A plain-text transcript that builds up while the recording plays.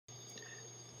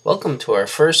Welcome to our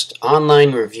first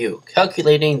online review,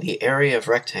 calculating the area of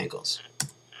rectangles.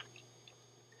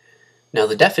 Now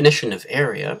the definition of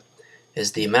area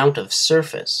is the amount of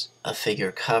surface a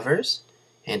figure covers,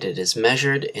 and it is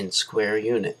measured in square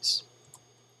units.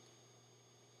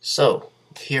 So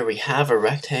here we have a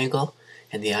rectangle,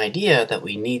 and the idea that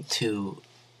we need to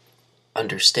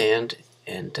understand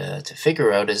and to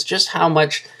figure out is just how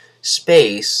much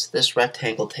space this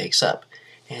rectangle takes up.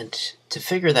 And to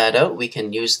figure that out, we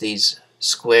can use these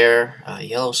square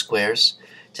yellow squares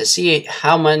to see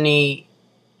how many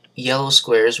yellow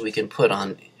squares we can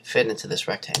fit into this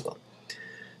rectangle.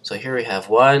 So here we have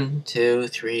 1, 2,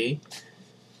 3,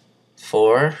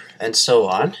 4, and so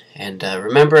on. And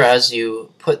remember, as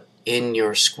you put in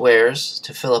your squares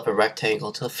to fill up a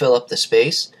rectangle, to fill up the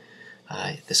space,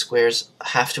 the squares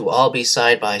have to all be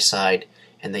side by side,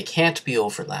 and they can't be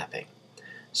overlapping.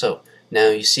 So now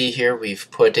you see here we've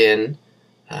put in,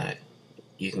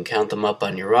 you can count them up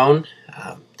on your own,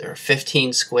 there are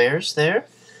 15 squares there.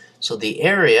 So the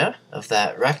area of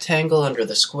that rectangle under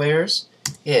the squares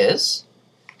is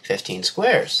 15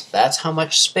 squares. That's how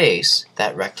much space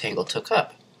that rectangle took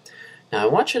up. Now I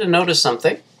want you to notice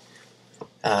something.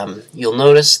 You'll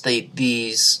notice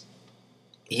these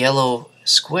yellow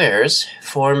squares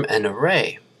form an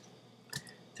array.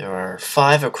 There are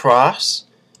 5 across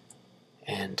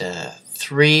and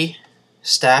 3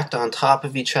 stacked on top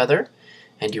of each other.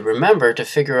 And you remember, to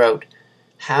figure out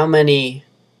how many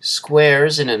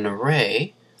squares in an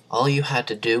array, all you had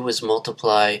to do was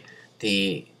multiply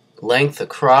the length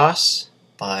across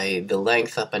by the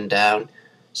length up and down.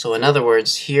 So in other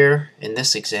words, here in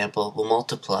this example, we'll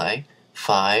multiply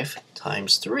 5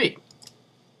 times 3.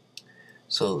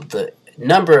 So the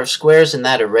number of squares in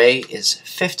that array is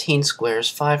 15 squares,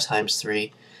 5 times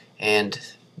 3, and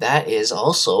that is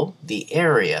also the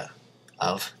area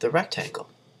of the rectangle.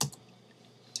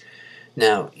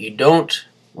 Now, you don't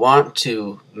want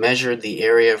to measure the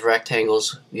area of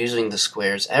rectangles using the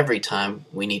squares every time.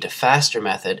 We need a faster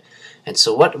method, and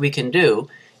so what we can do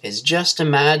is just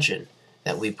imagine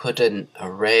that we put an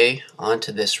array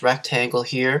onto this rectangle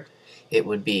here. It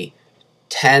would be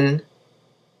 10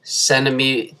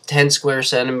 square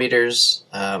centimeters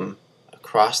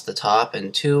across the top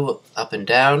and 2 up and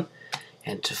down.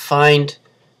 And to find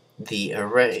the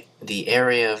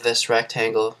area of this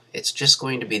rectangle, it's just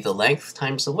going to be the length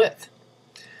times the width.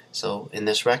 So in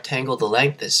this rectangle, the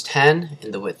length is 10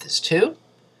 and the width is 2.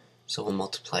 So we'll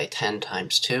multiply 10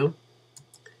 times 2.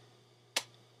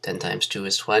 10 times 2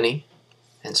 is 20.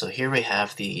 And so here we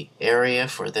have the area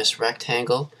for this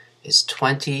rectangle is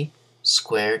 20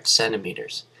 squared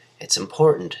centimeters. It's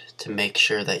important to make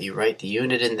sure that you write the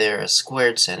unit in there as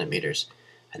squared centimeters,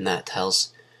 and that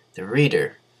tells the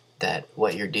reader that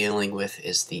what you're dealing with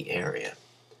is the area.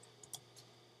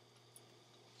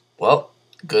 Well,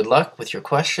 good luck with your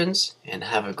questions, and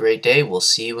have a great day. We'll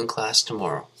see you in class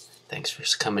tomorrow. Thanks for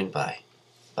coming by.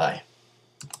 Bye.